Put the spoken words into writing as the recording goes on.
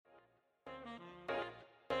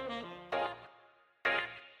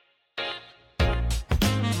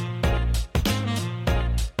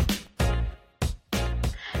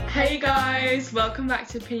Hey guys, welcome back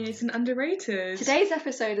to Opinionated and Underrated. Today's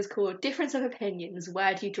episode is called Difference of Opinions,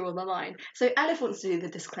 Where Do You Draw the Line? So Elif wants to do the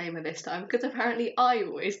disclaimer this time because apparently I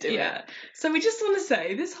always do it. So we just want to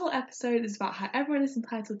say this whole episode is about how everyone is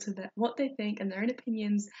entitled to what they think and their own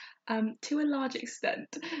opinions to a large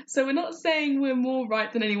extent. So we're not saying we're more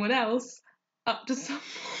right than anyone else up to some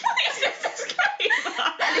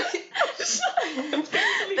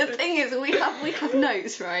The thing is, we have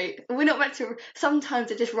notes, right? We're not meant to sometimes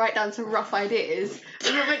to just write down some rough ideas.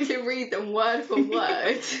 We're not meant to read them word for word.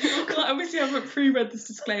 Well, obviously I haven't pre-read this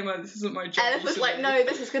disclaimer, this isn't my job. Elif was like, no,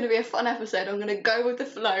 this is going to be a fun episode, I'm going to go with the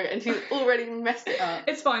flow, and she's already messed it up.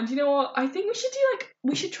 It's fine, do you know what? I think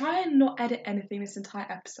we should try and not edit anything this entire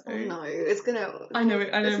episode. Oh, no, it's going to... I know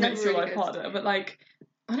it makes your life harder, but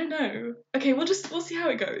I don't know. Okay, we'll see how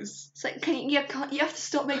it goes. It's like, you have to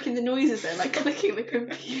stop making the noises then, like clicking the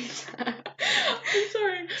computer. I'm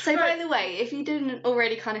sorry. So, by the way, if you didn't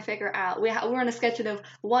already kind of figure it out, we're on a schedule of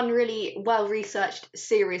one really well-researched,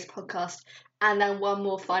 serious podcast, and then one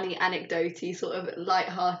more funny, anecdote-y, sort of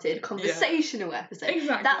light-hearted, conversational episode.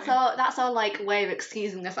 Exactly. That's our way of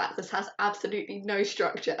excusing the fact this has absolutely no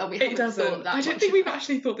structure, and we haven't thought that I don't think we've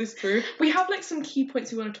actually thought this through. We have some key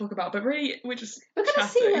points we want to talk about, but really we're going to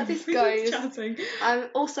see where this goes. Chatting.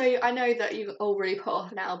 Also, I know that you've all really put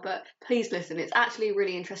off now, but please listen. It's actually a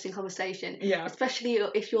really interesting conversation. Yeah. Especially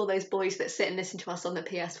if you're those boys that sit and listen to us on the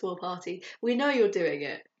PS4 party. We know you're doing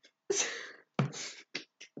it.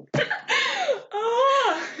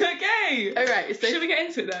 Okay. Alright, so should we get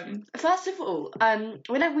into it then? First of all,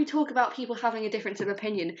 whenever we talk about people having a difference of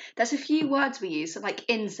opinion, there's a few words we use, so like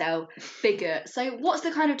incel, bigot. So what's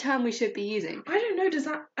the kind of term we should be using? I don't know,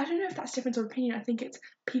 I don't know if that's difference of opinion. I think it's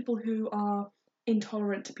people who are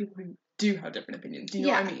intolerant to people who do have different opinions. Do you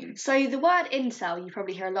know what I mean? So the word incel, you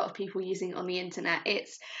probably hear a lot of people using on the internet.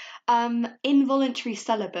 It's involuntary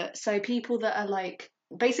celibate. So people that are like,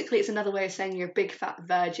 basically it's another way of saying you're a big fat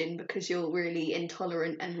virgin because you're really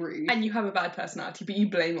intolerant and rude. And you have a bad personality, but you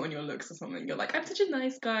blame it on your looks or something. You're like, I'm such a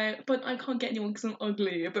nice guy, but I can't get anyone because I'm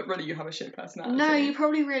ugly. But really you have a shit personality. No, you're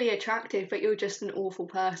probably really attractive, but you're just an awful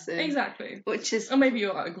person. Exactly. Which is... Or maybe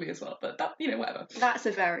you're ugly as well, but that, whatever. That's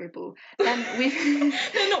a variable. Then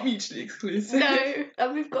they're not mutually exclusive. No,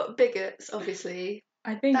 and we've got bigots, obviously.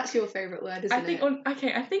 I think... That's your favourite word, isn't it?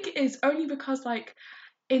 I think it is only because,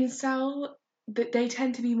 incel... they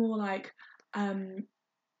tend to be more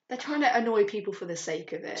they're trying to annoy people for the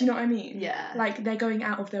sake of it. Do you know what I mean? Yeah. They're going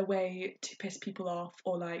out of their way to piss people off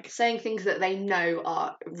or saying things that they know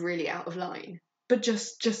are really out of line. But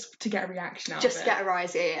just to get a reaction out of it. Just to get a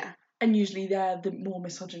rise, yeah. And usually they're the more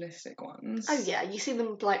misogynistic ones. Oh yeah, you see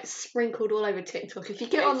them sprinkled all over TikTok. If you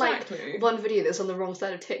get on one video that's on the wrong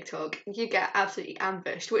side of TikTok, you get absolutely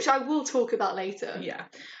ambushed, which I will talk about later. Yeah.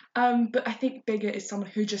 But I think bigot is someone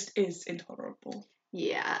who just is intolerable.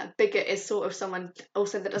 Yeah, bigot is sort of someone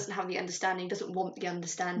also that doesn't have the understanding, doesn't want the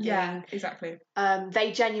understanding. Yeah, exactly.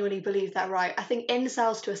 They genuinely believe that, right? I think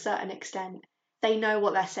incels to a certain extent, they know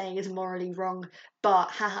what they're saying is morally wrong, but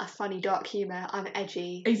haha, funny dark humour, I'm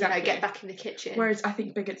edgy, exactly. Get back in the kitchen. Whereas I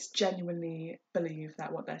think bigots genuinely believe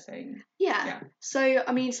that what they're saying. Yeah. So,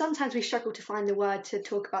 I mean, sometimes we struggle to find the word to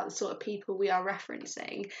talk about the sort of people we are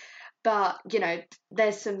referencing, but,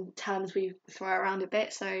 there's some terms we throw around a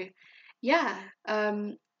bit, so, yeah.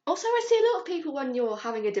 Also, I see a lot of people when you're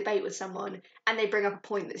having a debate with someone and they bring up a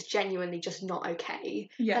point that's genuinely just not okay.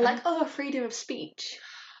 Yeah. They're like, oh, freedom of speech.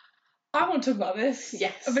 I want to talk about this.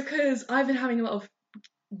 Yes. Because I've been having a lot of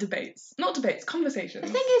conversations.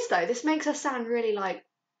 The thing is, though, this makes us sound really,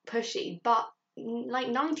 pushy, but,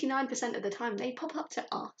 99% of the time, they pop up to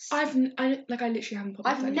us. I literally haven't popped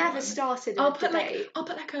up to anyone. I've never started a debate. I'll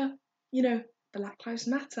put a, Black Lives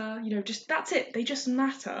Matter, just, that's it, they just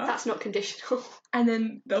matter. That's not conditional. And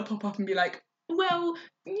then they'll pop up and be like, well,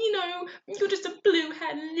 you're just a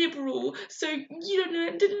blue-haired liberal, so you don't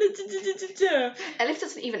know. Elif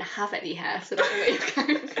doesn't even have any hair, so that's where you're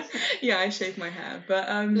going. Yeah, I shaved my hair, but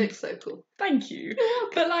looks so cool. Thank you.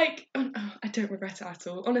 But I don't regret it at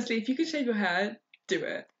all. Honestly, if you could shave your hair, do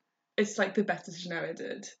it. It's the best decision I ever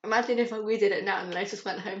did. Imagine if we did it now and then I just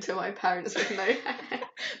went home to my parents with no hair.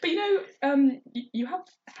 But you have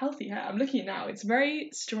healthy hair. I'm looking at it now. It's very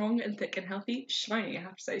strong and thick and healthy, shiny, I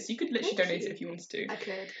have to say. So you could literally donate it if you wanted to. I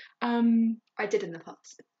could. I did in the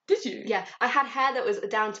past. Did you? Yeah, I had hair that was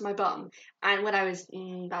down to my bum, and when I was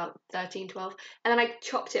about 13, 12, and then I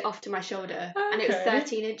chopped it off to my shoulder, and it was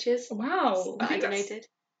 13 inches. Wow. I donated.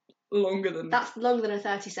 Longer than... That's longer than a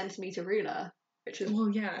 30 centimetre ruler, which is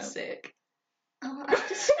sick. I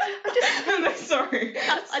just No, sorry.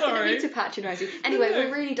 I didn't mean to patronise you. Anyway, No.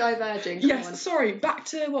 we're really diverging. Come on. Yes, sorry. Back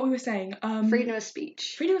to what we were saying. Freedom of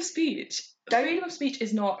speech. Freedom of speech. Don't- Freedom of speech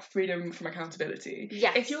is not freedom from accountability.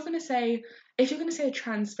 Yes. If you're gonna say a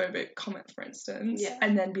transphobic comment, for instance, Yeah.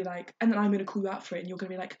 and then be like, and then I'm gonna call you out for it, and you're gonna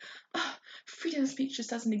be like, oh, freedom of speech just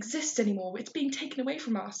doesn't exist anymore. It's being taken away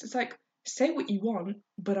from us. It's like, say what you want,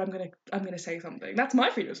 but I'm gonna say something. That's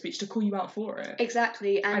my freedom of speech, to call you out for it.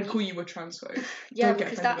 Exactly, And call you a transphobe. yeah, Don't get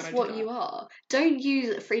because offended that's when I do what that. you are. Don't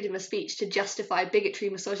use freedom of speech to justify bigotry,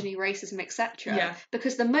 misogyny, racism, etc. Yeah.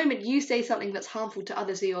 Because the moment you say something that's harmful to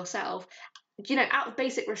others or yourself, you know, out of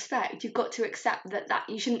basic respect, you've got to accept that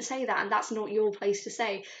you shouldn't say that, and that's not your place to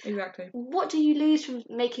say. Exactly. What do you lose from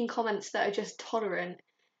making comments that are just tolerant?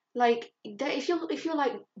 Like, if you're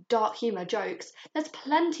like dark humor jokes, there's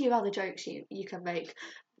plenty of other jokes you can make.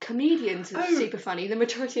 Comedians are Oh. super funny. The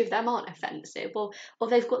majority of them aren't offensive, or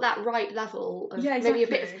they've got that right level of Yeah, maybe a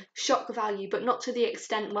bit exactly. of shock value, but not to the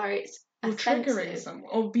extent where it's Or offensive. triggering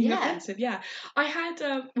someone, or being Yeah. offensive. Yeah,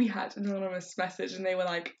 we had an anonymous message, and they were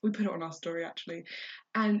like, we put it on our story actually,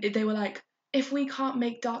 and they were like, if we can't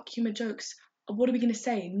make dark humor jokes, what are we gonna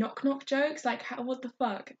say? Knock knock jokes? Like, what the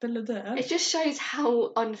fuck? It just shows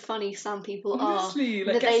how unfunny some people Honestly, are.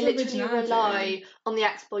 like, That get they some literally originality. rely on the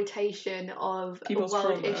exploitation of People's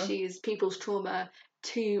world trauma. issues, people's trauma,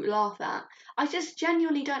 to laugh at. I just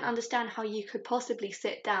genuinely don't understand how you could possibly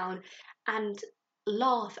sit down and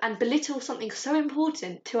laugh and belittle something so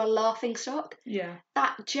important to a laughing stock. Yeah.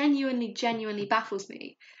 That genuinely baffles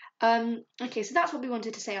me. Okay, so that's what we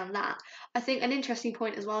wanted to say on that. I think an interesting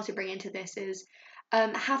point as well to bring into this is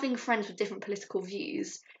having friends with different political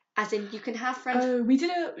views. As in, you can have friends.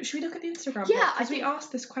 Oh, should we look at the Instagram? Yeah, because we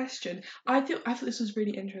asked this question. I thought this was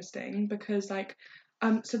really interesting because, like,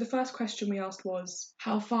 so the first question we asked was,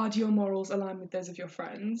 how far do your morals align with those of your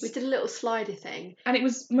friends? We did a little slider thing. And it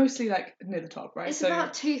was mostly like near the top, right? It's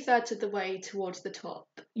about 2/3 of the way towards the top.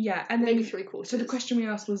 Yeah, and then maybe 3/4. So the question we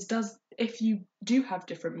asked was, if you do have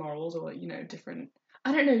different morals, or different,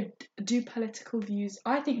 I don't know, do political views?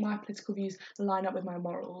 I think my political views line up with my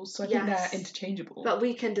morals, so I think they're interchangeable. But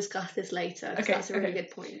we can discuss this later. Okay, That's a really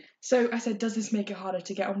good point. So I said, does this make it harder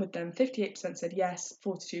to get on with them? 58% said yes,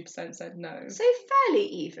 42% said no. So fairly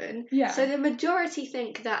even. Yeah. So the majority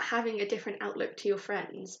think that having a different outlook to your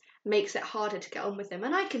friends makes it harder to get on with them,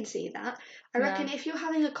 and I can see that. I reckon if you're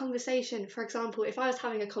having a conversation, for example, if I was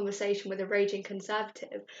having a conversation with a raging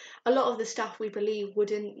conservative, a lot of the stuff we believe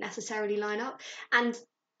wouldn't necessarily line up. And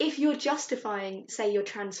if you're justifying, say, your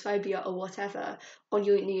transphobia or whatever on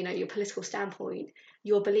your political standpoint,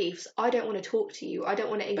 your beliefs, I don't want to talk to you. I don't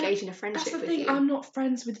want to engage in a friendship with you. That's the thing. I'm not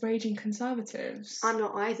friends with raging conservatives. I'm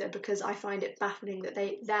not either, because I find it baffling that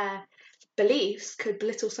their beliefs could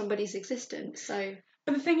belittle somebody's existence. So.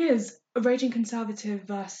 But the thing is, a raging conservative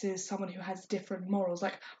versus someone who has different morals.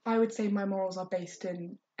 Like, I would say my morals are based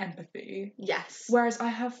in empathy. Yes. Whereas I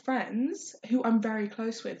have friends who I'm very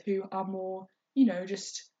close with who are more,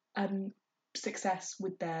 just success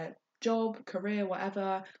with their job, career,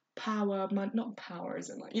 whatever, power, not power as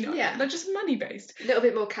in like, they're just money based. A little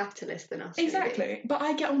bit more capitalist than us. Exactly. Maybe. But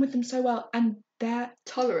I get on with them so well, and they're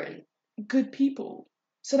tolerant, good people.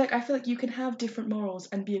 So like, I feel like you can have different morals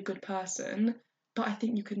and be a good person, but I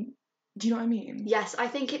think you can. Do you know what I mean? Yes, I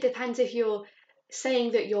think it depends if you're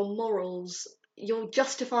saying that your morals, you're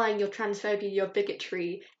justifying your transphobia, your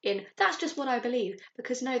bigotry in, that's just what I believe,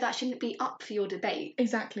 because no, that shouldn't be up for your debate.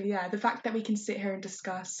 Exactly, yeah. The fact that we can sit here and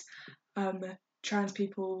discuss trans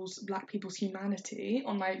people's, black people's humanity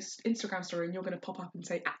on my Instagram story, and you're going to pop up and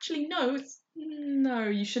say, actually, no,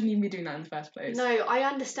 you shouldn't even be doing that in the first place. No, I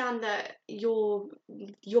understand that your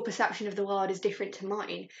perception of the world is different to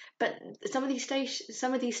mine, but some of these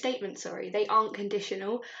statements, they aren't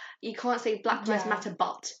conditional. You can't say Black Lives Matter,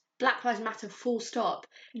 but Black Lives Matter, full stop.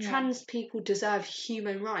 Yeah. Trans people deserve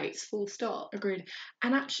human rights, full stop. Agreed.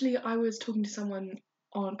 And actually, I was talking to someone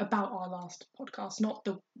about our last podcast, not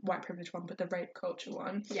the white privilege one, but the rape culture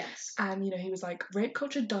one. Yes. And he was like, rape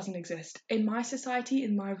culture doesn't exist in my society,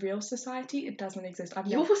 in my real society. It doesn't exist.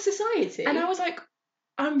 Your society. And I was like,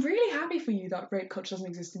 I'm really happy for you that rape culture doesn't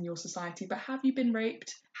exist in your society, but have you been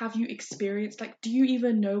raped? Have you experienced, do you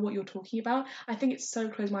even know what you're talking about? I think it's so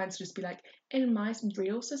close-minded to just be like, in my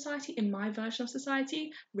real society, in my version of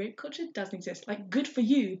society, rape culture doesn't exist. Good for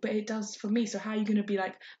you, but it does for me. So how are you going to be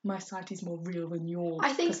like, my society's more real than your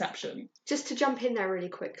perception? Just to jump in there really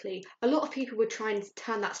quickly, a lot of people would try and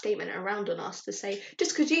turn that statement around on us to say,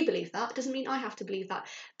 just because you believe that doesn't mean I have to believe that.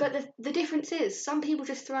 But the difference is, some people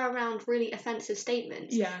just throw around really offensive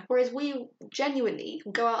statements. Yeah. Whereas we genuinely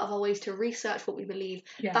go out of our ways to research what we believe,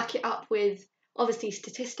 back it up with obviously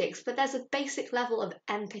statistics, but there's a basic level of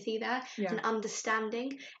empathy there Yeah. and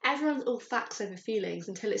understanding. Everyone's all facts over feelings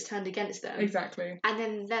until it's turned against them. Exactly. And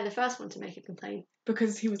then they're the first one to make a complaint.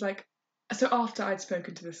 Because he was like, so after I'd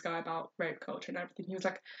spoken to this guy about rape culture and everything, he was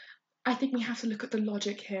like, I think we have to look at the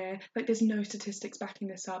logic here. Like, there's no statistics backing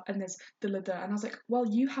this up, and there's da-da-da. And I was like, well,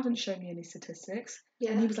 you haven't shown me any statistics.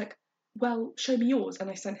 Yeah. And he was like, well, show me yours. And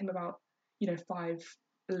I sent him about, 5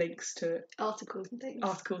 links to Articles and things.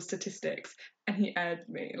 statistics, and he aired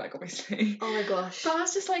me, like, obviously. Oh my gosh. But I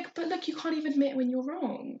was just like, but look, you can't even admit when you're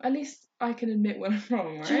wrong. At least I can admit when I'm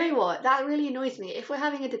wrong, right? Do you know what? That really annoys me. If we're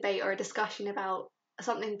having a debate or a discussion about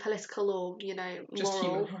something political or, Just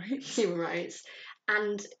moral, human rights.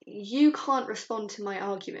 and you can't respond to my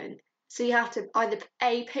argument, so you have to either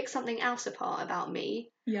A, pick something else apart about me,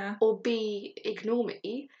 Yeah. or B, ignore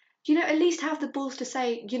me. At least have the balls to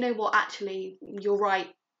say, you know what, actually, you're right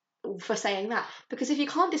for saying that. Because if you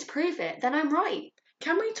can't disprove it, then I'm right.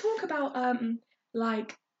 Can we talk about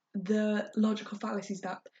like the logical fallacies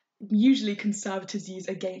that usually conservatives use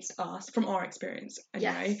against us from our experience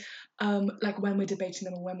anyway? Yes. Like when we're debating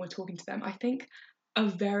them or when we're talking to them. I think a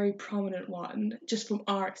very prominent one, just from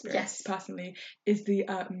our experience personally, is the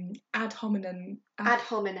ad hominem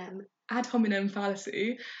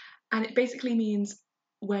fallacy, and it basically means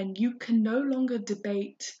when you can no longer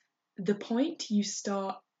debate the point, you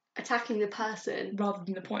start attacking the person rather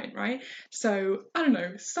than the point, right? So I don't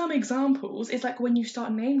know, some examples is like when you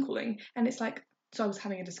start name calling, and it's like, so I was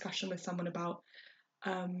having a discussion with someone about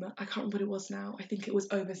I can't remember what it was now. I think it was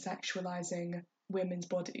over sexualizing women's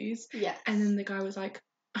bodies. Yes. And then the guy was like,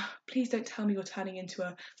 please don't tell me you're turning into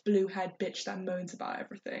a blue-haired bitch that moans about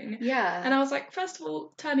everything. Yeah. And I was like, first of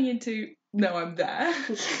all, turning into, no, I'm there.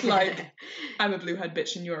 Like, I'm a blue-haired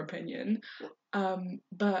bitch in your opinion.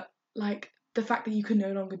 But like the fact that you can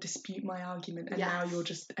no longer dispute my argument and now you're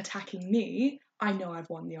just attacking me, I know I've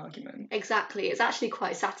won the argument. Exactly. It's actually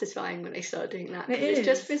quite satisfying when they start doing that. It is. It's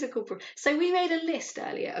just physical. So we made a list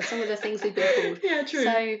earlier of some of the things we've been called. Yeah, true.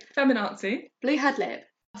 So feminazi. Blue-haired lip.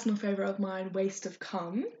 Personal favourite of mine, waste of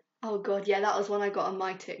cum. Oh god, yeah, that was one I got on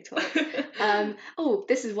my TikTok.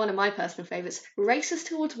 This is one of my personal favourites. Racist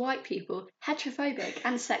towards white people, heterophobic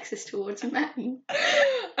and sexist towards men.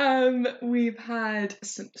 We've had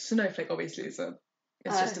snowflake, obviously, it's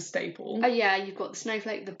just a staple. Oh yeah, you've got the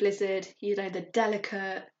snowflake, the blizzard, the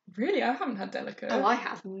delicate. Really? I haven't had delicate. Oh, I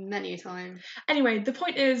have many a time. Anyway, the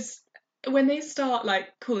point is, when they start, like,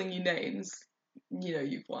 calling you names,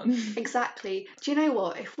 you've won. Exactly. Do you know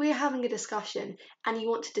what? If we're having a discussion and you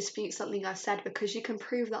want to dispute something I've said because you can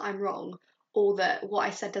prove that I'm wrong or that what I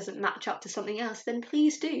said doesn't match up to something else, then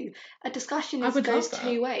please do. A discussion goes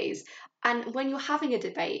 2 ways. And when you're having a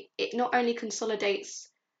debate, it not only consolidates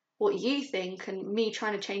what you think and me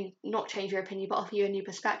trying to not change your opinion but offer you a new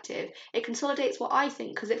perspective, it consolidates what I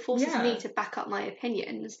think because it forces me to back up my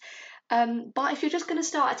opinions. But if you're just going to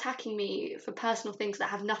start attacking me for personal things that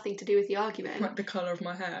have nothing to do with the argument, like the colour of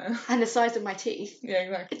my hair and the size of my teeth, yeah,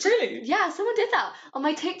 exactly. Really? Yeah, someone did that on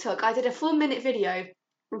my TikTok. I did a 4-minute video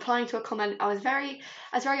replying to a comment. I was very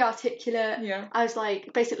articulate. Yeah. I was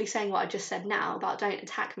like basically saying what I just said now about don't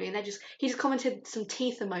attack me, and he just commented some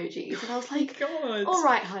teeth emojis, and I was like, God. all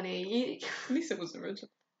right, honey. At least it was original.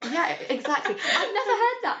 Yeah, exactly. I've never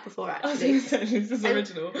heard that before, actually. I was going to say, this is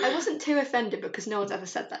original. I wasn't too offended because no one's ever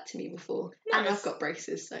said that to me before. Nice. And I've got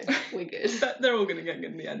braces, so we're good. They're all going to get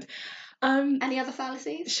good in the end. Any other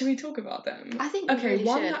fallacies? Should we talk about them? I think we really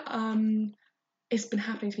one should. That it's been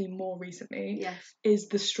happening to me more recently is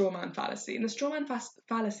the straw man fallacy. And the straw man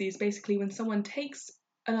fallacy is basically when someone takes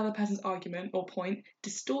another person's argument or point,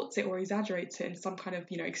 distorts it or exaggerates it in some kind of,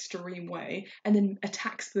 extreme way, and then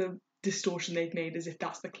attacks the distortion they've made as if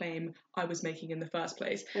that's the claim I was making in the first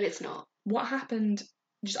place. But it's not. What happened,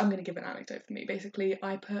 I'm going to give an anecdote for me. Basically,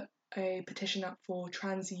 I put a petition up for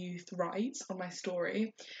trans youth rights on my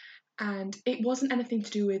story, and it wasn't anything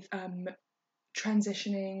to do with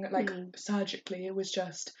transitioning surgically. It was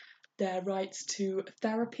just their rights to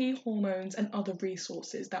therapy, hormones and other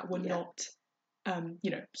resources that were not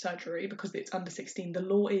surgery, because it's under 16. The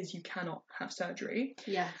law is you cannot have surgery.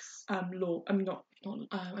 Yes.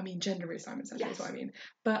 Gender reassignment surgery is what I mean.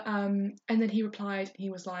 But and then he replied, he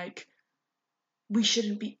was like,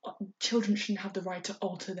 children shouldn't have the right to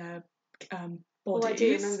alter their bodies. Oh, I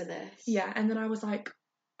do remember this. Yeah, and then I was like,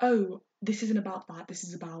 oh, this isn't about that. This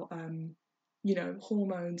is about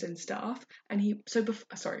hormones and stuff. And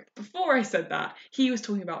before I said that, he was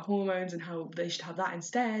talking about hormones and how they should have that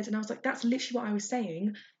instead. And I was like, that's literally what I was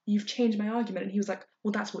saying. You've changed my argument. And he was like,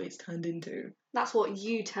 well, that's what it's turned into. That's what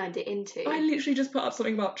you turned it into. I literally just put up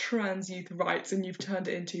something about trans youth rights, and you've turned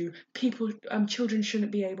it into children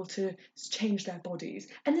shouldn't be able to change their bodies.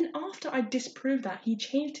 And then after I disproved that, he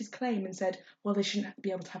changed his claim and said, well, they shouldn't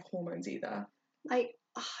be able to have hormones either. Like,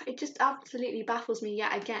 it just absolutely baffles me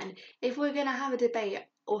yet again. If we're going to have a debate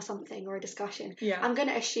or something, or a discussion, I'm going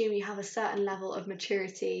to assume you have a certain level of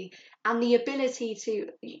maturity and the ability to,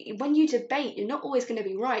 when you debate, you're not always going to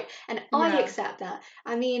be right. And I accept that.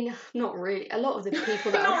 I mean, not really. A lot of the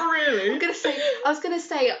people that not really. I was going to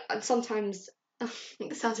say sometimes,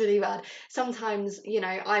 it sounds really bad. Sometimes,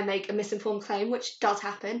 I make a misinformed claim, which does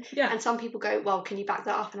happen. Yeah. And some people go, well, can you back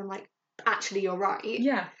that up? And I'm like, actually, you're right.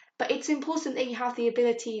 Yeah. But it's important that you have the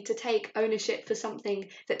ability to take ownership for something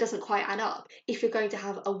that doesn't quite add up if you're going to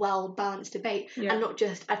have a well-balanced debate and not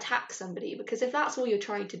just attack somebody. Because if that's all you're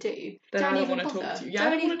trying to do, then don't I don't even want to bother. talk to you. Yeah, I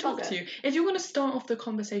don't want to talk to you. If you're going to start off the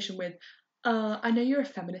conversation with, I know you're a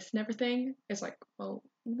feminist and everything, it's like, well,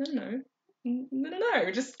 no.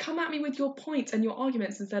 Just come at me with your points and your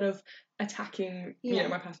arguments instead of attacking,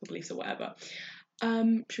 my personal beliefs or whatever.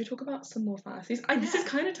 Should we talk about some more fallacies? This is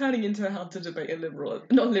kind of turning into how to debate a liberal,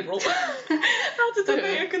 not liberal, how to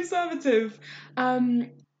debate a conservative.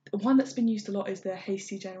 One that's been used a lot is the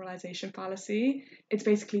hasty generalization fallacy. It's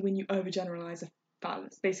basically when you overgeneralize a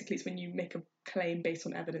fallacy. Basically, it's when you make a claim based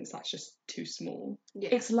on evidence that's just too small. Yeah.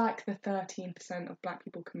 It's like the 13% of black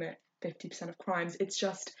people commit 50% of crimes. It's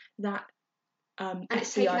just that. And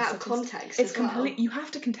it's taken out of context. It's complete. You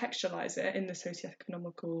have to contextualize it in the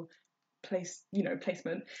socioeconomical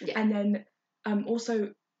placement, and then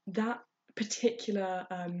also that particular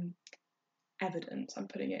evidence, I'm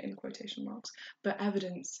putting it in quotation marks, but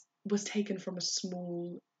evidence was taken from a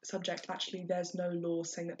small subject. Actually, there's no law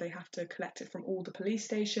saying that they have to collect it from all the police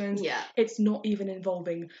stations. It's not even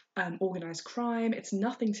involving organized crime. It's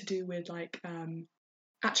nothing to do with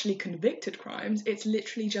actually convicted crimes. It's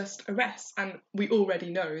literally just arrests, and we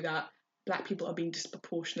already know that black people are being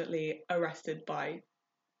disproportionately arrested by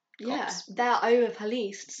cops. They're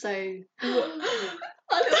over-policed, so...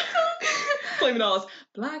 Flaming ours.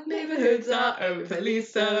 Black neighbourhoods are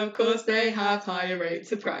over-policed, so of course they have higher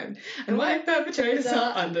rates of crime. And white perpetrators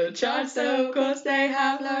are undercharged, so of course they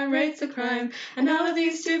have lower rates of crime. And all of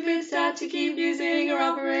these stupid stats you keep using are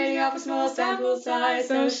operating off a small sample size,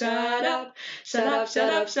 so shut up, shut up,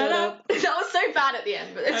 shut up, shut up. That was so bad at the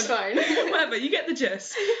end, but it's fine. Whatever, you get the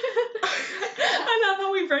gist. I love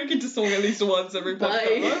how we break into song at least once every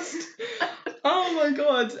podcast. Oh my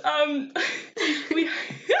god. I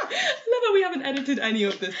love how we haven't edited any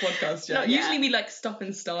of this podcast yet. Usually we stop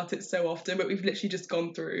and start it so often, but we've literally just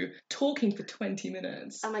gone through talking for 20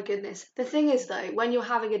 minutes. Oh my goodness. The thing is though, when you're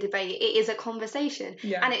having a debate, it is a conversation.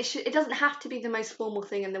 And it doesn't have to be the most formal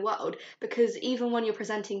thing in the world, because even when you're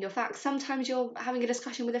presenting your facts, sometimes you're having a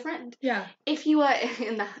discussion with a friend. If you were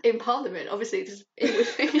in Parliament, obviously it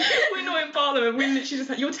would be... We're not in Parliament. We literally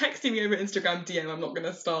just you're texting me over Instagram DM. I'm not going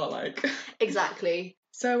to start Exactly.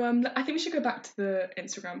 So I think we should go back to the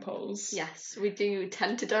Instagram polls. Yes, we do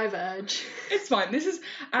tend to diverge. It's fine. This is,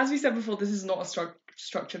 as we said before, this is not a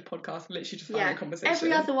structured podcast. We're literally just having a conversation.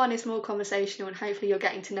 Every other one is more conversational, and hopefully you're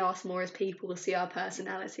getting to know us more as people, see our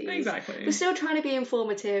personalities. Exactly. We're still trying to be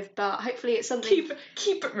informative, but hopefully it's something...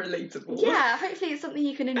 Keep it relatable. Yeah, hopefully it's something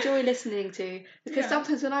you can enjoy listening to. Because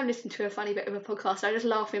sometimes when I'm listening to a funny bit of a podcast, I just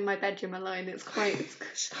laugh in my bedroom alone. It's quite...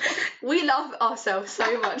 We laugh at ourselves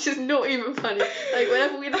so much, it's not even funny.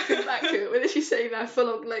 Whenever we listen back to it, we're literally sitting there full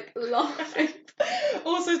of, laughing.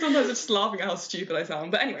 Also, sometimes I'm just laughing at how stupid I sound.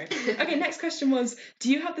 But anyway. Okay, next question was,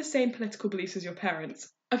 do you have the same political beliefs as your parents?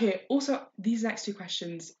 Okay, also, these next two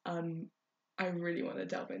questions, I really want to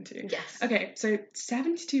delve into. Yes. Okay, so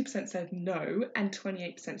 72% said no and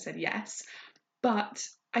 28% said yes. But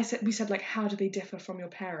we said, how do they differ from your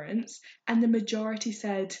parents? And the majority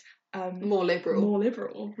said... more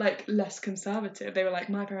liberal, less conservative. They were like,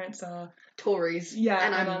 my parents are Tories,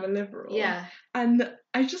 and I'm a liberal. And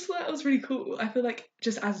I just thought that was really cool. I feel like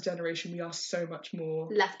just as a generation we are so much more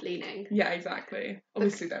left-leaning. Yeah, exactly.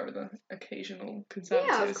 Obviously there are the occasional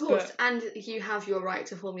conservatives, of course, and you have your right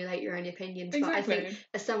to formulate your own opinions. Exactly. But I think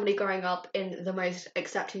as somebody growing up in the most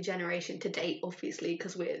accepting generation to date, obviously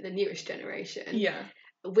because we're the newest generation,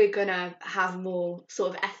 we're gonna have more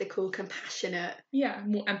sort of ethical, compassionate...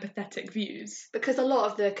 more empathetic views. Because a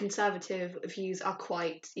lot of the conservative views are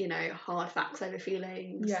quite, hard facts over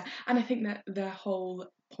feelings. Yeah, and I think that their whole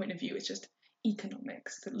point of view is just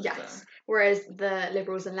economics. Yes, whereas the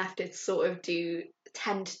liberals and leftists sort of do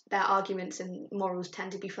their arguments and morals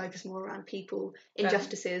tend to be focused more around people,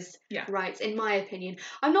 injustices, yeah. rights, in my opinion.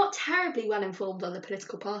 I'm not terribly well informed on the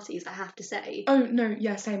political parties, I have to say. Oh, no,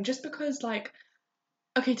 yeah, same. Just because, like,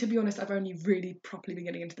 okay, to be honest, I've only really properly been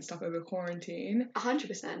getting into this stuff over quarantine.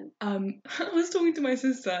 100%. I was talking to my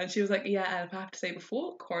sister and she was like, yeah, I have to say,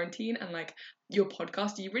 before quarantine and, like, your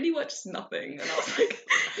podcast, you really watched nothing. And I was like...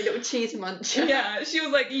 You little cheese muncher. Yeah, she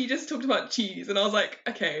was like, you just talked about cheese. And I was like,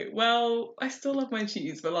 okay, well, I still love my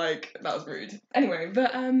cheese, but, like, that was rude. Anyway,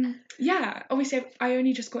 but, yeah, obviously I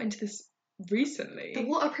only just got into this recently. But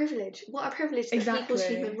what a privilege. What a privilege that people's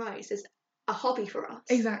human rights is a hobby for us.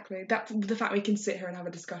 Exactly. That the fact we can sit here and have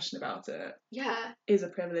a discussion about it is a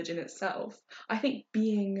privilege in itself. I think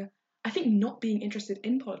not being interested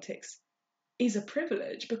in politics is a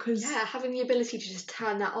privilege because... Yeah, having the ability to just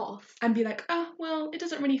turn that off. And be like, oh, well, it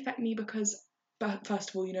doesn't really affect me because, first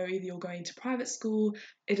of all, you know, either you're going to private school,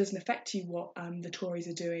 it doesn't affect you what the Tories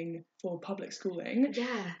are doing for public schooling.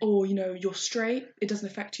 Yeah. Or, you know, you're straight, it doesn't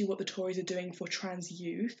affect you what the Tories are doing for trans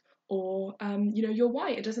youth. Or, you know, you're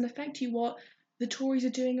white, it doesn't affect you what the Tories are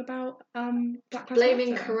doing about Black Lives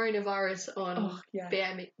Blaming Matter. coronavirus on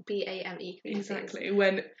BAME communities. Exactly.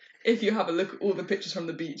 When, if you have a look at all the pictures from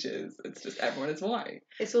the beaches, it's just everyone is white.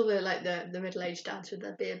 It's all the middle-aged dads with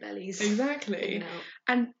their beer bellies. Exactly.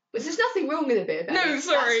 And there's nothing wrong with a beer belly. No,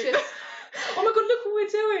 sorry. Oh my god, look what we're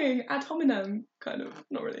doing! Ad hominem, kind of.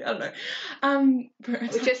 Not really, I don't know.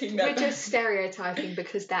 We're just stereotyping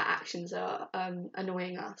because their actions are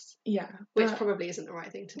annoying us. Yeah. Which probably isn't the right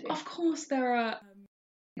thing to do. Of course there are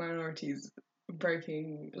minorities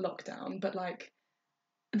breaking lockdown, but, like,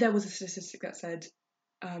 there was a statistic that said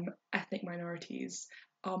ethnic minorities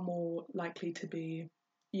are more likely to be,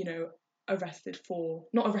 you know, arrested for...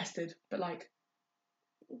 Not arrested, but, like...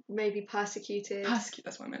 Maybe persecuted.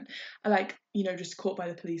 That's what I meant. Like, you know, just caught by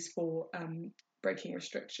the police for breaking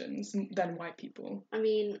restrictions than white people. I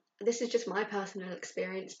mean, this is just my personal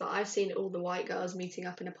experience, but I've seen all the white girls meeting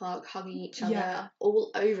up in a park, hugging each other,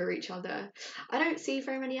 all over each other. I don't see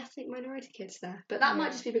very many ethnic minority kids there, but that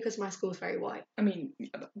might just be because my school's very white. I mean,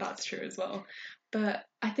 that's true as well. But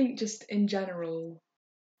I think just in general,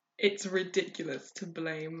 it's ridiculous to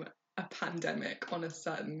blame a pandemic on a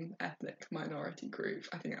certain ethnic minority group.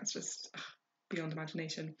 I think that's just beyond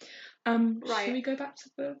imagination. Right. Should we go back to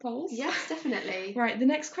the polls? Yes, definitely. Right, the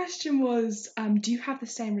next question was, do you have the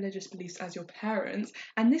same religious beliefs as your parents?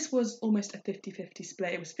 And this was almost a 50-50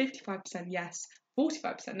 split. It was 55% yes,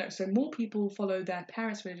 45% no. So more people follow their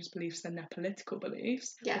parents' religious beliefs than their political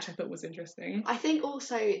beliefs, which I thought was interesting. I think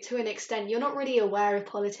also, to an extent, you're not really aware of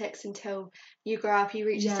politics until you grow up, you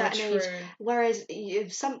reach a certain age. Whereas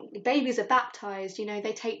if some babies are baptised, you know,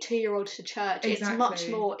 they take 2-year-olds to church. Exactly. It's much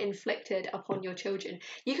more inflicted upon your children.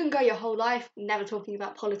 You can go your whole life never talking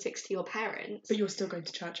about politics to your parents. But you're still going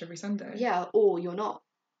to church every Sunday. Yeah, or you're not.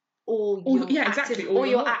 Or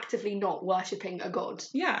you're actively not worshipping a god.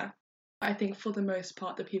 Yeah. I think for the most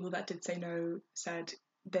part, the people that did say no said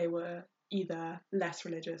they were either less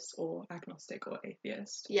religious or agnostic or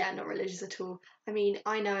atheist. Yeah, not religious at all. I mean,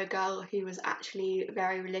 I know a girl who was actually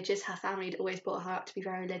very religious. Her family had always brought her up to be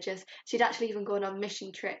very religious. She'd actually even gone on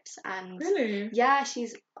mission trips and... Really? Yeah,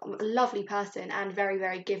 she's a lovely person and very,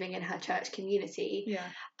 very giving in her church community. Yeah.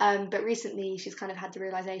 But recently she's kind of had the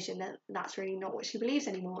realisation that that's really not what she believes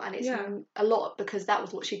anymore, and it's a lot because that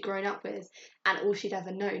was what she'd grown up with and all she'd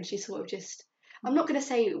ever known. She sort of just... I'm not going to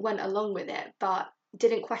say went along with it, but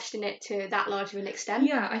didn't question it to that large of an extent.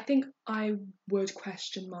 Yeah, I think I would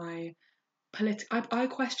question my I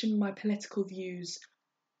question my political views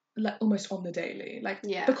like almost on the daily, like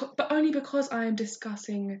but only because I'm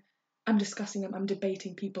discussing them, I'm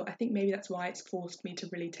debating people. I think maybe that's why it's forced me to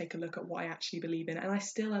really take a look at what I actually believe in, and I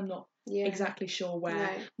still am not exactly sure where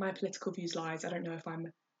my political views lies. I don't know if I'm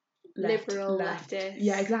liberal, leftist.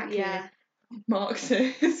 Yeah, exactly. Yeah.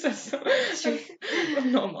 Marxist.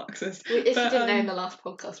 I'm not a Marxist. If you didn't know, in the last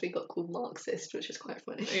podcast we got called Marxist, which is quite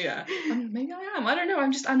funny. Yeah, maybe I am. I don't know.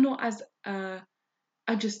 I'm not as. I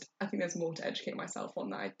think there's more to educate myself on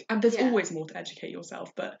that. And there's always more to educate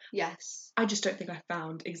yourself, but yes, I just don't think I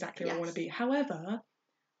found exactly what I want to be. However,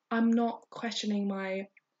 I'm not questioning my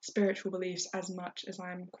spiritual beliefs as much as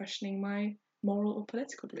I'm questioning my moral or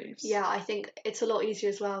political beliefs. Yeah, I think it's a lot easier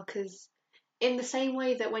as well because in the same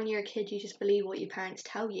way that when you're a kid you just believe what your parents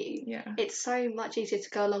tell you, it's so much easier to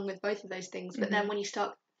go along with both of those things. But then when you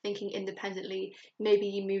start thinking independently, maybe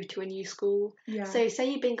you move to a new school. So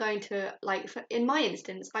say you've been going to, like, in my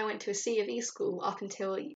instance, I went to a C of E school up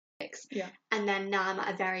until 6, and then now I'm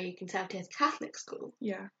at a very conservative Catholic school.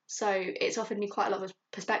 So it's offered me quite a lot of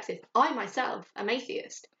perspective. I myself am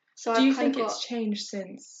atheist. So Do you I've kind think of got it's changed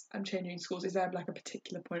since I'm changing schools? Is there like a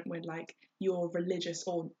particular point when like your religious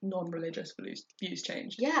or non-religious views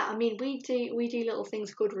changed? yeah. I mean, we do little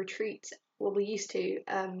things called retreats. Well, we used to.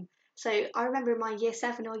 So I remember in my year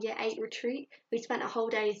 7 or year 8 retreat, we spent a whole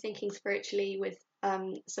day thinking spiritually with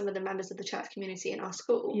some of the members of the church community in our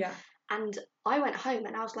school. Yeah. And I went home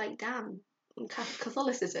and I was like, damn,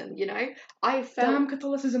 Catholicism, you know? I felt Damn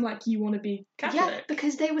Catholicism, like you want to be Catholic. yeah,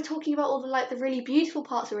 because they were talking about all the really beautiful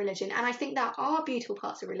parts of religion, and I think there are beautiful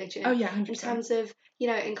parts of religion. Oh yeah, in 100%. terms of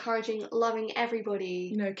encouraging, loving everybody,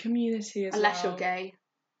 You know, community as unless well. you're gay.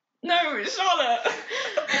 No, Charlotte.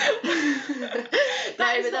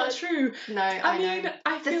 That is but not true. No, I know. mean,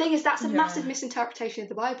 I The feel thing is, that's a yeah. massive misinterpretation of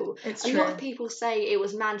the Bible. It's A true. lot of people say it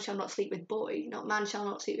was man shall not sleep with boy, not man shall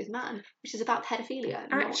not sleep with man, which is about pedophilia.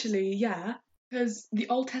 Actually, yeah, because the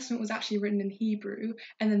Old Testament was actually written in Hebrew,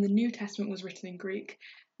 and then the New Testament was written in Greek.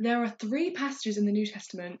 There are 3 passages in the New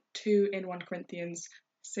Testament, 2 in 1 Corinthians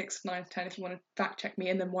 6, 9 to 10, if you want to fact check me,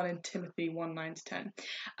 and then 1 in Timothy 1, 9 to 10,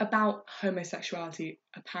 about homosexuality,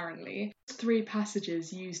 apparently. 3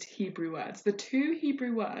 passages used Hebrew words. The 2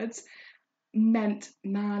 Hebrew words meant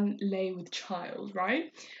man lay with child,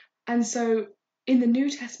 right? And so in the New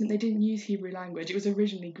Testament, they didn't use Hebrew language. It was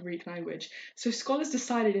originally Greek language. So scholars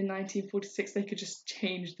decided in 1946 they could just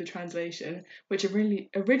change the translation, which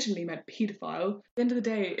originally meant paedophile. At the end of the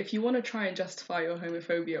day, if you want to try and justify your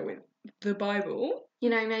homophobia with the Bible...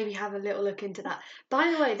 maybe have a little look into that.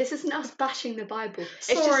 By the way, this isn't us bashing the Bible.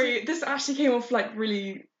 Sorry, this actually came off like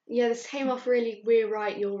really... Yeah, this came off really, we're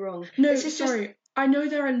right, you're wrong. No, sorry. I know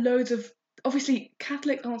there are loads of... Obviously,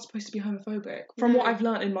 Catholics aren't supposed to be homophobic, from what I've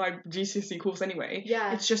learnt in my GCSE course anyway.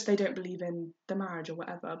 Yeah. It's just they don't believe in the marriage or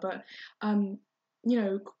whatever. But,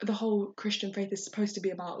 the whole Christian faith is supposed to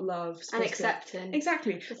be about love. And acceptance.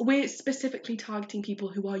 Exactly. We're specifically targeting people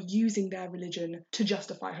who are using their religion to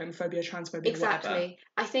justify homophobia, transphobia, whatever.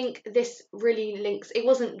 I think this really links... It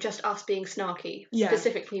wasn't just us being snarky,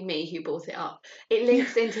 specifically me who brought it up. It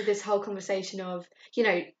links into this whole conversation of,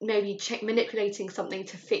 maybe manipulating something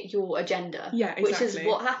to fit your agenda. Yeah, exactly. Which is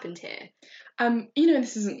what happened here.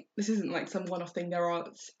 This isn't like some one-off thing.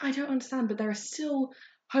 I don't understand, but there are still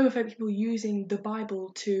homophobic people using the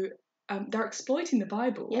Bible to they're exploiting the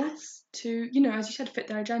Bible to, as you said, fit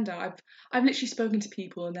their agenda. I've literally spoken to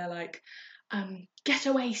people and they're like, get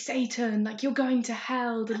away, Satan, like you're going to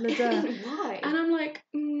hell, da, da, da. Why? And I'm like,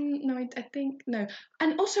 no, I think no.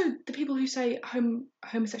 And also the people who say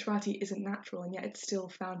homosexuality isn't natural and yet it's still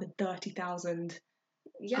found in 30,000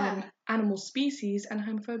 animal species, and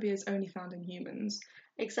homophobia is only found in humans.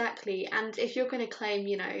 Exactly. And if you're going to claim,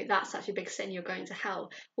 that's such a big sin, you're going to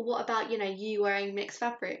hell. Well, what about, you wearing mixed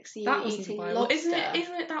fabrics? You eating lobster? Isn't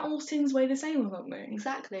it that all sins weigh the same or something?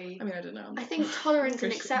 Exactly. I mean, I don't know. I think tolerance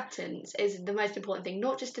and acceptance is the most important thing,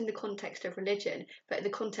 not just in the context of religion, but in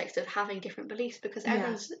the context of having different beliefs, because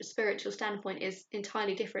everyone's spiritual standpoint is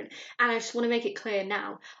entirely different. And I just want to make it clear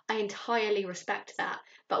now, I entirely respect that.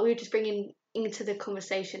 But we were just bringing into the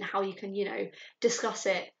conversation how you can, discuss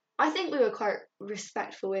it. I think we were quite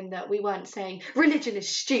respectful in that we weren't saying religion is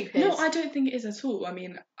stupid. No, I don't think it is at all. I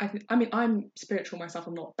mean, I'm spiritual myself.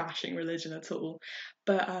 I'm not bashing religion at all,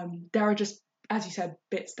 but there are just, as you said,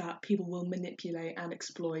 bits that people will manipulate and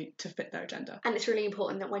exploit to fit their agenda. And it's really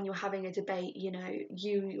important that when you're having a debate,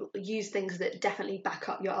 you use things that definitely back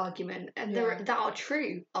up your argument and that are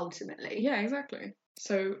true ultimately. Yeah, exactly.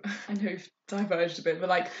 So I know we've diverged a bit, but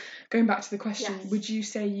like going back to the question, would you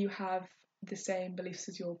say you have the same beliefs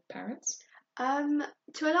as your parents? To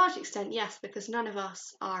a large extent, yes, because none of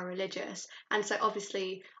us are religious, and so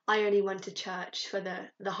obviously I only went to church for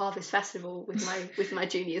the Harvest Festival with my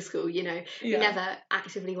junior school. We never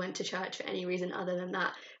actively went to church for any reason other than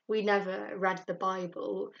that. We never read the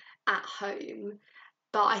Bible at home,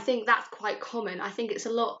 but I think that's quite common. I think it's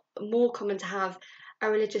a lot more common to have a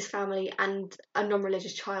religious family and a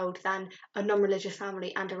non-religious child than a non-religious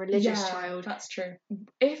family and a religious child. That's true.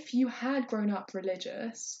 If you had grown up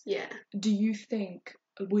religious, do you think,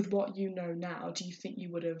 with what you know now, do you think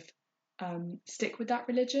you would have stick with that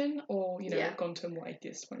religion or gone to a more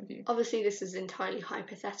atheist point of view? Obviously this is entirely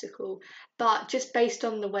hypothetical, but just based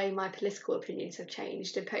on the way my political opinions have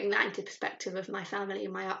changed and putting that into perspective of my family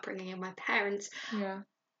and my upbringing and my parents,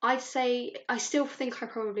 I'd say I still think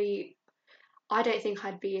I don't think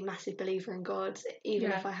I'd be a massive believer in God, even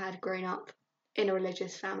if I had grown up in a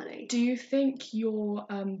religious family. Do you think your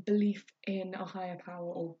belief in a higher power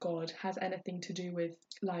or God has anything to do with,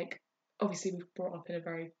 like, obviously we've brought up in a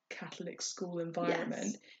very Catholic school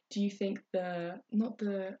environment. Do you think not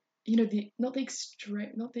the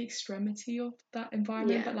extremity of that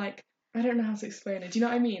environment, but like I don't know how to explain it. Do you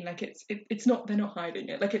know what I mean? Like it's not, they're not hiding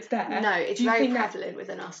it. Like it's there. No, it's Do you very think that- prevalent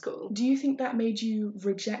within our school. Do you think that made you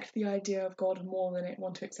reject the idea of God more than it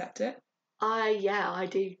want to accept it? Yeah, I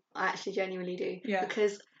do. I actually genuinely do. Yeah.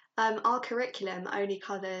 Because our curriculum only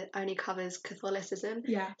covers Catholicism.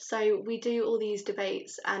 Yeah. So we do all these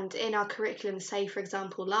debates, and in our curriculum, say for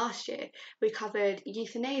example, last year we covered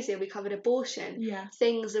euthanasia, we covered abortion, Yeah.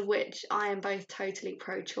 things of which I am both totally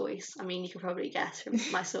pro-choice. I mean, you can probably guess from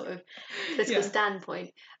my sort of political Yeah.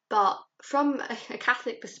 standpoint. But from a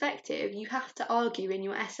Catholic perspective, you have to argue in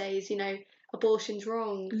your essays, you know, abortion's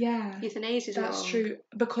wrong, Yeah. euthanasia's wrong. That's true,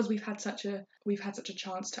 because we've had such a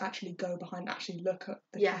chance to actually go behind, actually look at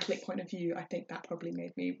the Yes. Catholic point of view. I think that probably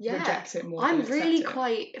made me Yeah. reject it more. I'm than accept really it.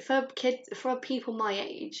 quite for people my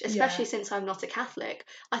age, especially since I'm not a Catholic.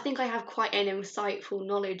 I think I have quite an insightful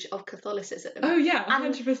knowledge of Catholicism. Oh yeah, And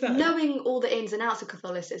 100%. knowing all the ins and outs of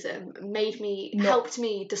Catholicism helped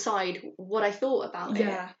me decide what I thought about it.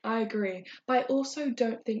 Yeah, I agree. But I also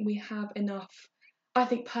don't think we have enough. I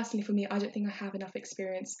think personally for me, I don't think I have enough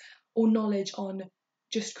experience or knowledge on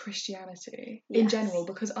just Christianity in Yes. general,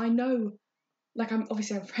 because I know, like, I'm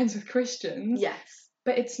friends with Christians, Yes.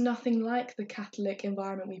 but it's nothing like the Catholic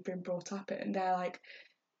environment we've been brought up in. They're like,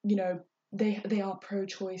 you know, they are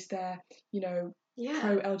pro-choice, they're, you know, Yeah.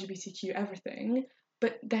 pro-LGBTQ, everything,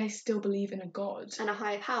 but they still believe in a God. And a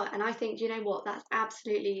higher power. And I think, you know what, that's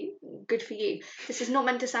absolutely good for you. This is not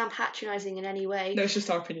meant to sound patronising in any way. No, it's just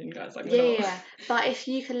our opinion, guys. Like, Yeah. But if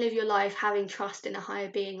you can live your life having trust in a higher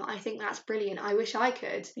being, I think that's brilliant. I wish I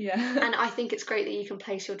could. Yeah. And I think it's great that you can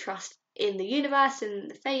place your trust in the universe and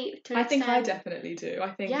the fate to an extent. I definitely do. I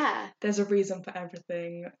think there's a reason for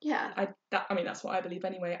everything. Yeah. I mean, that's what I believe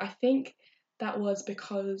anyway. I think that was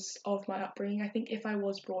because of my upbringing. I think if I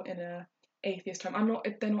was brought in a atheist home,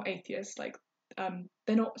 they're not atheists, like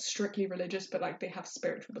they're not strictly religious, but like they have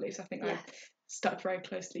spiritual beliefs. I think I stuck very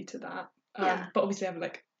closely to that. But obviously I have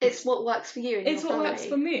like it's what works for you and it's your what family. works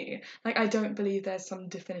for me. Like, I don't believe there's some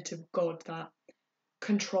definitive God that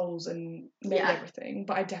controls and made everything,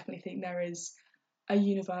 but I definitely think there is a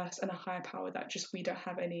universe and a higher power that just we don't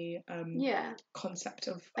have any concept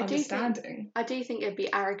of understanding. I do think it'd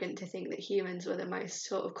be arrogant to think that humans were the most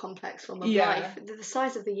sort of complex form of life. The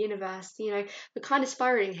size of the universe, you know, we're kind of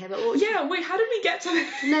spiraling here. But wait, how did we get to this?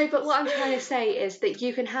 No, but what I'm trying to say is that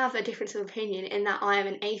you can have a difference of opinion in that I am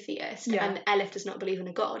an atheist and Elif does not believe in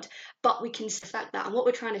a God, but we can respect that. And what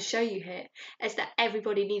we're trying to show you here is that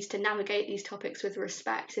everybody needs to navigate these topics with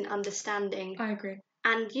respect and understanding. I agree.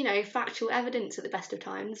 And, you know, factual evidence at the best of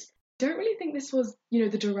times. Don't really think this was, you know,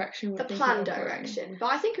 the direction the planned direction, but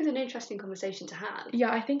I think it was an interesting conversation to have.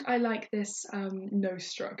 Yeah, I think I like this no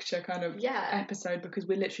structure kind of episode, because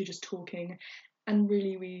we're literally just talking and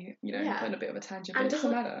really we, you know, put in a bit of a tangent, but it doesn't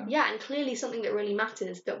matter. Yeah, and clearly something that really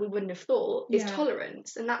matters that we wouldn't have thought is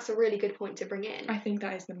tolerance, and that's a really good point to bring in. I think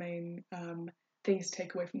that is the main things to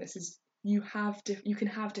take away from this is you can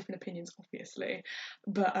have different opinions, obviously,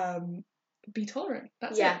 but be tolerant.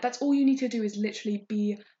 That's it. That's all you need to do, is literally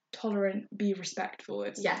be tolerant, be respectful.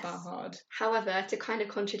 It's not that hard. However, to kind of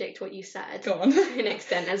contradict what you said, go on. To an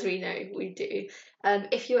extent, as we know we do,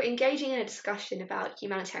 if you're engaging in a discussion about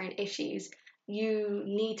humanitarian issues, you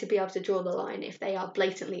need to be able to draw the line if they are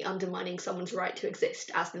blatantly undermining someone's right to exist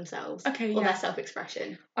as themselves or their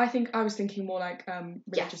self-expression. I think I was thinking more like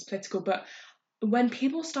religious, political, but when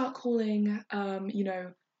people start calling you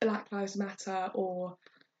know, Black Lives Matter or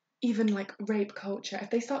even like rape culture,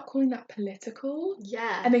 if they start calling that political,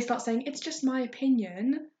 and they start saying it's just my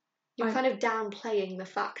opinion, you're kind of downplaying the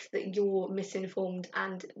fact that you're misinformed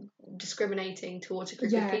and discriminating towards a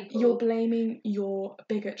group of people. You're blaming your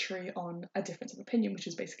bigotry on a difference of opinion, which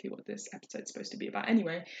is basically what this episode's supposed to be about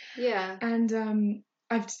anyway. And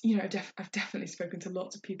I've definitely spoken to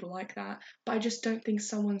lots of people like that, but I just don't think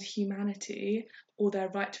someone's humanity or their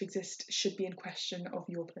right to exist should be in question of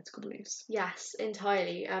your political beliefs. Yes,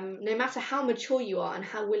 entirely. No matter how mature you are and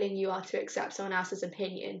how willing you are to accept someone else's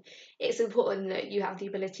opinion, it's important that you have the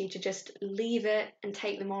ability to just leave it and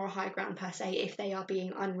take the moral high ground per se if they are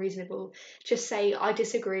being unreasonable. Just say, I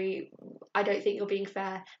disagree, I don't think you're being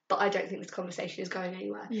fair, but I don't think this conversation is going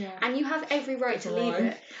anywhere. And you have every right to leave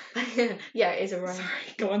it. It is a rhyme. Sorry,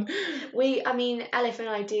 go on. Elif and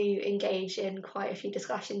I do engage in quite a few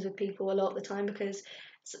discussions with people a lot of the time, because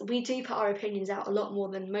we do put our opinions out a lot more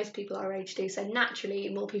than most people our age do, so naturally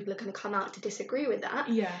more people are going to come out to disagree with that.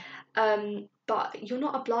 But you're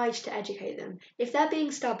not obliged to educate them. If they're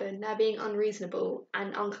being stubborn, they're being unreasonable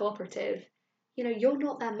and uncooperative, you know, you're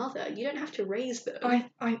not their mother. You don't have to raise them.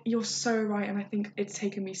 You're so right, and I think it's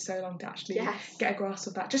taken me so long to actually get a grasp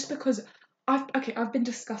of that, just because I've been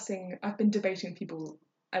debating with people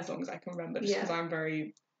as long as I can remember, just because I'm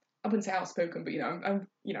very, I wouldn't say outspoken, but I'm very honest.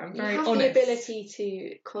 You have the ability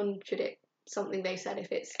to contradict something they said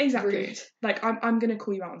if it's rude. Like I'm gonna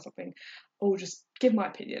call you out on something, or just give my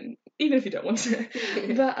opinion, even if you don't want to.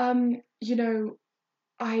 But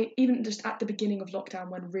I even just at the beginning of lockdown,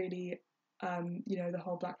 when really the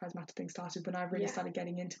whole Black Lives Matter thing started, when I really started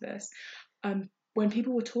getting into this, when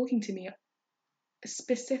people were talking to me,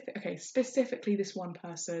 specifically this one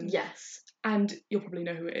person, yes, and you'll probably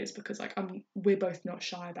know who it is because like we're both not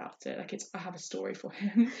shy about it, like I have a story for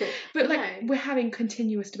him. But like we're having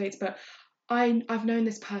continuous debates, but I've known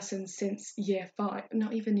this person since year 5,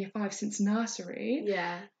 not even year 5, since nursery,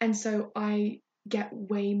 and so I get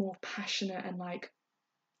way more passionate and like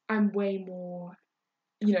I'm way more,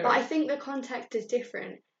 But I think the context is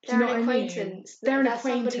different. They're an acquaintance. They're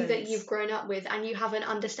somebody that you've grown up with, and you have an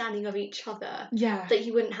understanding of each other. That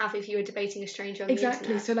you wouldn't have if you were debating a stranger on the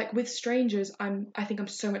internet. So like with strangers, I think I'm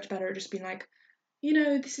so much better at just being like,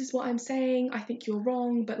 this is what I'm saying. I think you're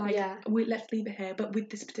wrong, but like, let's leave it here. But with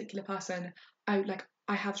this particular person,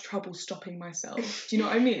 I have trouble stopping myself. Do you know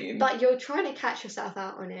what I mean? But you're trying to catch yourself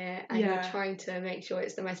out on it, and you're trying to make sure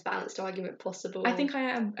it's the most balanced argument possible. I think I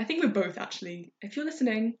am. I think we're both actually. If you're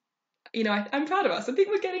listening, I'm proud of us. I think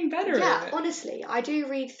we're getting better at it. Yeah, honestly, I do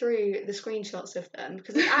read through the screenshots of them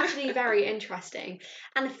because it's actually very interesting.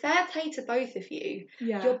 And fair play to both of you.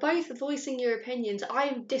 Yeah. You're both voicing your opinions.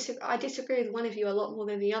 I disagree with one of you a lot more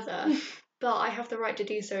than the other, but I have the right to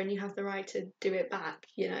do so, and you have the right to do it back.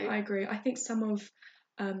 I agree. I think some of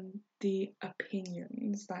the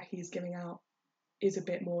opinions that he's giving out is a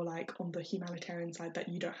bit more like on the humanitarian side, that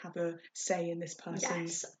you don't have a say in this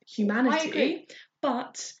person's humanity. I agree.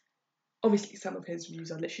 But obviously some of his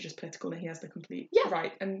views are literally just political, and he has the complete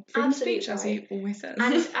right and freedom of speech, as he always says.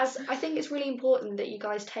 And as I think it's really important that you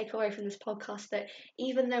guys take away from this podcast that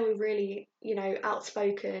even though we're really,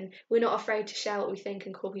 outspoken, we're not afraid to share what we think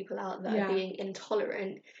and call people out that are being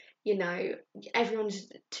intolerant. Everyone's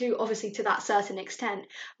obviously to that certain extent.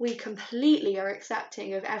 We completely are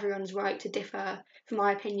accepting of everyone's right to differ, from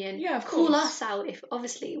my opinion. Yeah, of course. Call us out if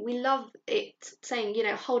obviously we love it, saying,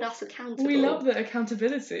 hold us accountable. We love the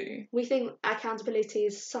accountability. We think accountability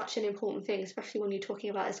is such an important thing, especially when you're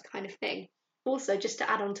talking about this kind of thing. Also, just to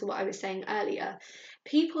add on to what I was saying earlier,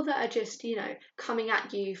 people that are just, coming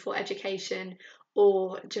at you for education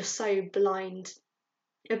or just so blind,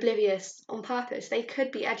 oblivious on purpose, they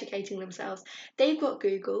could be educating themselves. They've got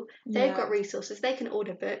Google, they've got resources, they can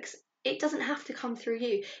order books. It doesn't have to come through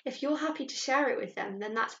you. If you're happy to share it with them,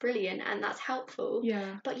 then that's brilliant and that's helpful.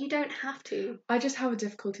 But you don't have to. I just have a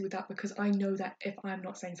difficulty with that because I know that if I'm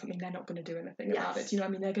not saying something, they're not going to do anything about it. Do you know what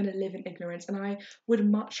I mean? They're going to live in ignorance, and I would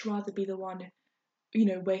much rather be the one,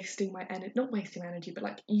 wasting my energy, not wasting my energy, but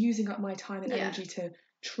like using up my time and energy to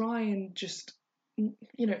try and just,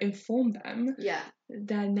 inform them.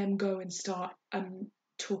 Than them go and start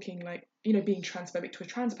talking like, being transphobic to a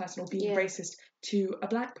trans person or being racist to a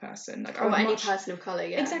black person, like or any person of colour.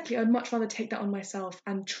 Exactly. I'd much rather take that on myself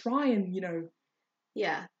and try and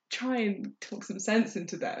try and talk some sense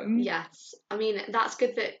into them. Yes, I mean that's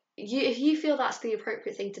good that if you feel that's the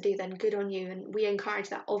appropriate thing to do, then good on you, and we encourage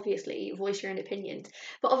that. Obviously, voice your own opinions,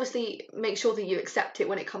 but obviously make sure that you accept it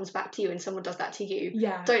when it comes back to you and someone does that to you.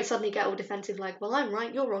 Don't suddenly get all defensive like, well, I'm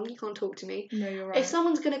right, you're wrong, you can't talk to me. No, you're right. If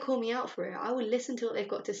someone's going to call me out for it, I will listen to what they've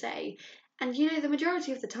got to say. And the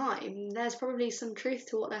majority of the time, there's probably some truth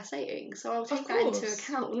to what they're saying, so I'll take that into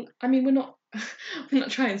account. I mean, we're not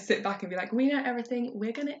trying to sit back and be like, we know everything,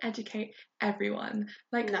 we're going to educate everyone.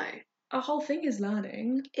 Like, no. Our whole thing is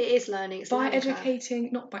learning. It is learning. It's by educating,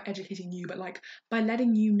 not by educating you, but like by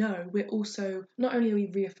letting you know, we're also, not only are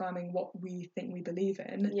we reaffirming what we think we believe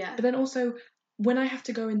in, but then also when I have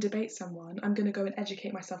to go and debate someone, I'm going to go and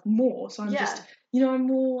educate myself more. So I'm just, I'm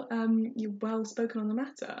more well spoken on the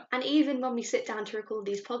matter. And even when we sit down to record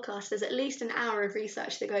these podcasts, there's at least an hour of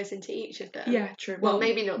research that goes into each of them. Yeah, true. Well,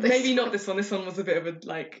 maybe not this one. Maybe not this one. This one was a bit of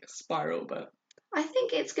a spiral, but I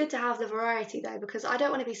think it's good to have the variety though, because I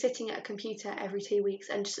don't want to be sitting at a computer every 2 weeks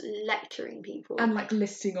and just lecturing people. And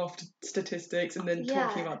listing off statistics and then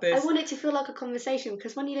talking about this. I want it to feel like a conversation,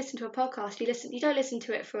 because when you listen to a podcast, you don't listen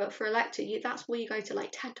to it for a lecture. That's where you go to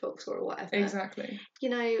TED Talks or whatever. Exactly.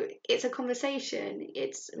 It's a conversation.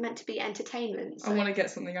 It's meant to be entertainment. So. I want to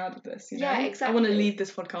get something out of this, Yeah, exactly. I want to leave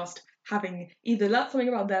this podcast having either learnt something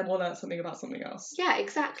about them or learnt something about something else. Yeah,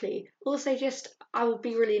 exactly. Also, I will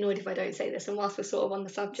be really annoyed if I don't say this, and whilst we're sort of on the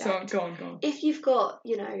subject. So, go on. If you've got,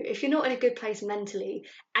 if you're not in a good place mentally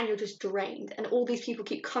and you're just drained and all these people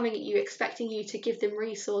keep coming at you expecting you to give them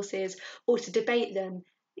resources or to debate them,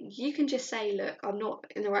 you can just say, look, I'm not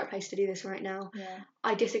in the right place to do this right now. Yeah.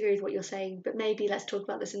 I disagree with what you're saying, but maybe let's talk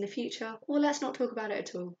about this in the future, or let's not talk about it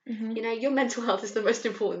at all. Mhm. You know, your mental health is the most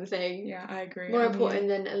important thing. Yeah, I agree. More I mean, important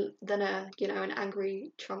than a an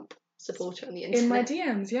angry Trump supporter on the internet. in my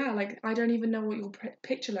DMs, yeah, like I don't even know what your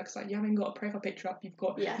picture looks like. You haven't got a profile picture up. You've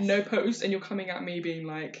got Yes. no post, and you're coming at me being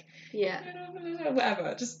like, Yeah.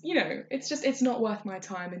 whatever. Just it's not worth my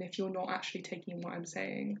time. And if you're not actually taking what I'm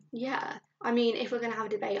saying, Yeah. I mean, if we're going to have a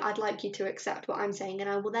debate, I'd like you to accept what I'm saying, and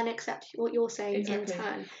I will then accept what you're saying exactly. in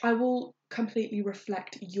turn. I will completely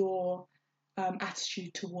reflect your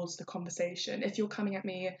attitude towards the conversation. If you're coming at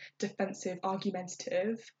me defensive,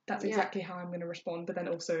 argumentative, that's exactly how I'm going to respond. But then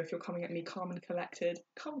also, if you're coming at me calm and collected,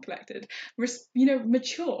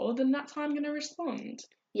 mature, then that's how I'm going to respond.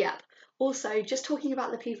 Yep. Also, just talking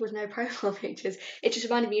about the people with no profile pictures, it just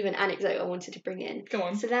reminded me of an anecdote I wanted to bring in. Go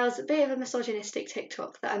on. So there was a bit of a misogynistic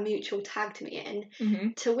TikTok that a mutual tagged me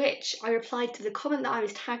in, to which I replied to the comment that I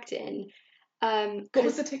was tagged in. What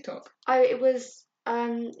was the TikTok? It was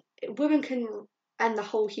women can end the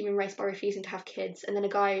whole human race by refusing to have kids, and then a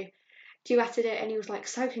guy duetted it, and he was like,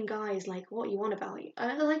 so can guys, like, what you want about you?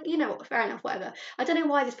 And I was like, fair enough, whatever. I don't know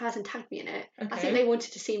why this person tagged me in it. Okay. I think they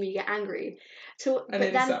wanted to see me get angry. So, An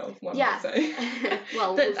incel, one might say.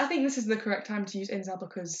 Well, I think this is the correct time to use incel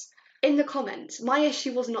because in the comments, my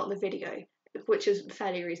issue was not the video, which was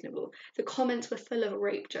fairly reasonable. The comments were full of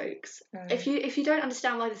rape jokes. If you don't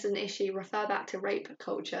understand why this is an issue, refer back to Rape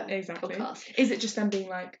Culture podcast. Is it just them being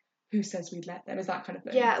like, who says we'd let them? Is that kind of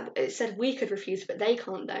thing? Yeah, it said we could refuse, but they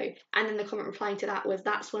can't though. And then the comment replying to that was,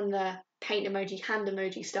 that's when the paint emoji, hand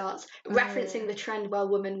emoji starts, referencing the trend where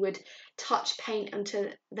women would touch paint onto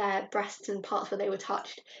their breasts and parts where they were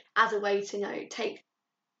touched as a way to, take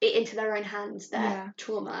it into their own hands, their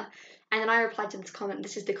trauma. And then I replied to this comment,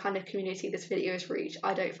 this is the kind of community this video has reached.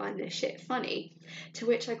 I don't find this shit funny. To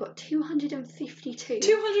which I got 252.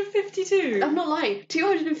 252? I'm not lying.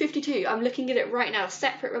 252. I'm looking at it right now.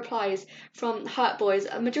 Separate replies from Hurt Boys.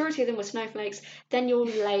 A majority of them were snowflakes. Then you're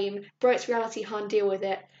lame. Bro, it's reality, hun, deal with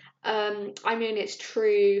it. I mean, it's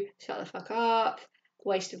true. Shut the fuck up.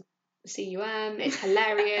 Waste of CUM. It's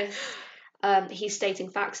hilarious. He's stating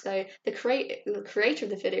facts though. The creator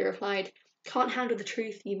of the video replied, can't handle the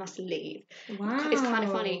truth, you must leave. Wow. It's kind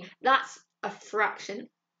of funny. That's a fraction.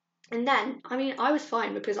 And then, I mean, I was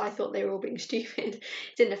fine because I thought they were all being stupid. It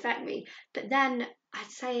didn't affect me. But then I'd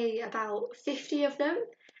say about 50 of them,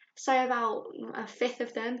 so about a fifth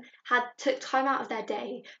of them, took time out of their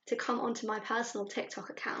day to come onto my personal TikTok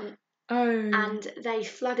account. Oh. And they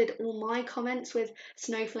flooded all my comments with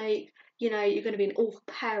snowflake, you're going to be an awful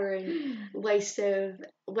parent, waste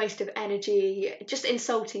of energy, just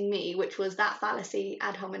insulting me, which was that fallacy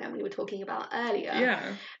ad hominem we were talking about earlier.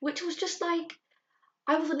 Yeah. Which was just like,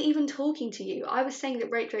 I wasn't even talking to you. I was saying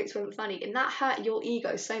that rape jokes weren't funny, and that hurt your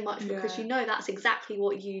ego so much because that's exactly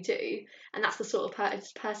what you do, and that's the sort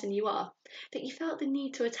of person you are, that you felt the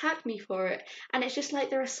need to attack me for it. And it's just like,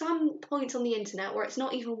 there are some points on the internet where it's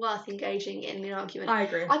not even worth engaging in an argument. I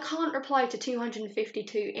agree. I can't reply to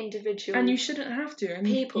 252 individual and you shouldn't have to. I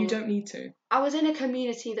mean, people. You don't need to. I was in a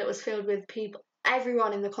community that was filled with people.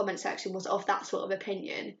 Everyone in the comment section was of that sort of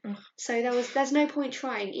opinion. Ugh. So there's no point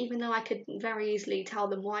trying, even though I could very easily tell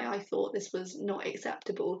them why I thought this was not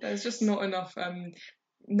acceptable. There's just not enough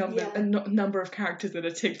number of characters in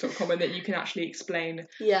a TikTok comment that you can actually explain.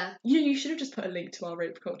 Yeah. You should have just put a link to our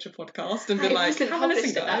Rape Culture podcast and been like, have a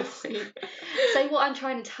listen, guys. So what I'm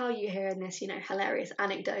trying to tell you here in this, hilarious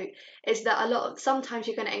anecdote is that sometimes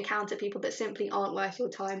you're going to encounter people that simply aren't worth your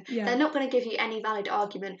time. Yeah. They're not going to give you any valid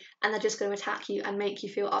argument, and they're just going to attack you and make you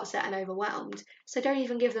feel upset and overwhelmed. So don't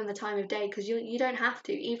even give them the time of day, because you don't have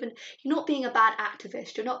to. Even you're not being a bad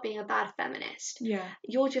activist, you're not being a bad feminist. Yeah.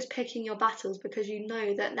 You're just picking your battles because you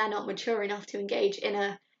know that they're not mature enough to engage in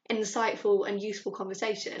an insightful and useful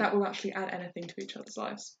conversation that will actually add anything to each other's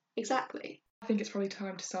lives. Exactly. I think it's probably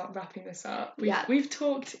time to start wrapping this up. We've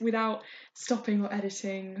talked without stopping or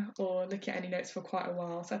editing or looking at any notes for quite a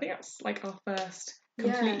while, so I think that's like our first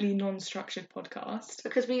completely non-structured podcast.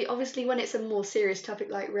 Because we obviously, when it's a more serious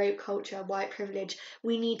topic like rape culture, white privilege,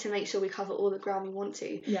 we need to make sure we cover all the ground we want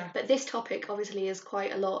to. Yeah. But this topic obviously is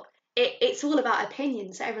quite a lot. It's all about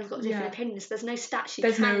opinions. So everyone's got different opinions. There's no stats you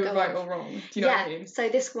There's can no go right off. or wrong. Do you know what I mean? So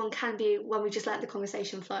this one can be when we just let the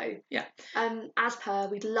conversation flow. Yeah. As per,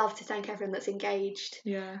 we'd love to thank everyone that's engaged.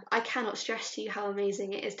 Yeah. I cannot stress to you how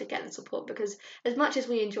amazing it is to get the support, because as much as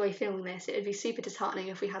we enjoy filming this, it would be super disheartening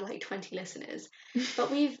if we had like 20 listeners. But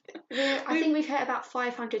I think we've hit about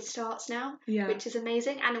 500 starts now, which is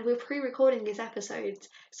amazing. And we're pre-recording these episodes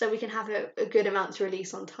so we can have a good amount to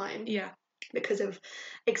release on time. Yeah. because of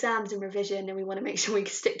exams and revision, and we want to make sure we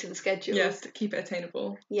can stick to the schedule. Yes, to keep it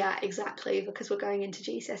attainable. Yeah, exactly, because we're going into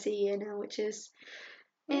GCSE year now, which is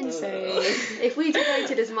insane. If we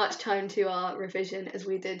devoted as much time to our revision as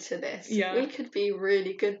we did to this, we could be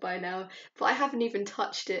really good by now. But I haven't even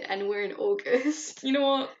touched it, and we're in August. You know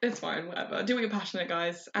what? It's fine, whatever. Do what you're passionate,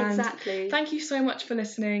 guys. And exactly. Thank you so much for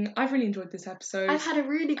listening. I've really enjoyed this episode. I've had a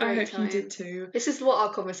really great time. I hope you did too. This is what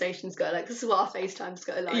our conversations go like. This is what our FaceTimes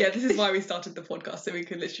go like. Yeah, this is why we started the podcast, so we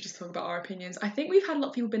could literally just talk about our opinions. I think we've had a lot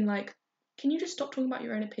of people been like, can you just stop talking about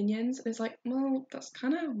your own opinions? And it's like, well, that's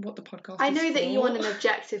kind of what the podcast is I know that for. you want an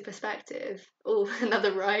objective perspective. Oh,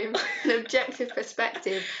 another rhyme. An objective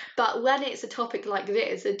perspective. But when it's a topic like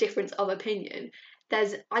this, a difference of opinion,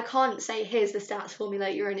 I can't say, here's the stats,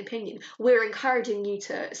 formulate your own opinion. We're encouraging you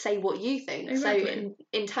to say what you think. Exactly. So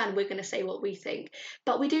in turn, we're going to say what we think.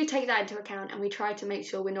 But we do take that into account, and we try to make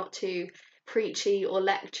sure we're not too preachy or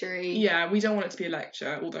lectury. Yeah, we don't want it to be a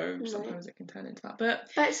lecture, although sometimes it can turn into that.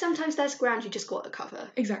 But sometimes there's ground you just got to cover.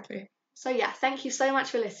 Exactly. So yeah, thank you so much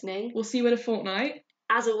for listening. We'll see you in a fortnight.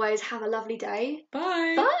 As always, have a lovely day.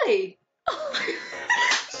 Bye. Bye.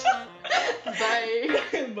 Bye.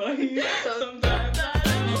 Bye. Sometimes.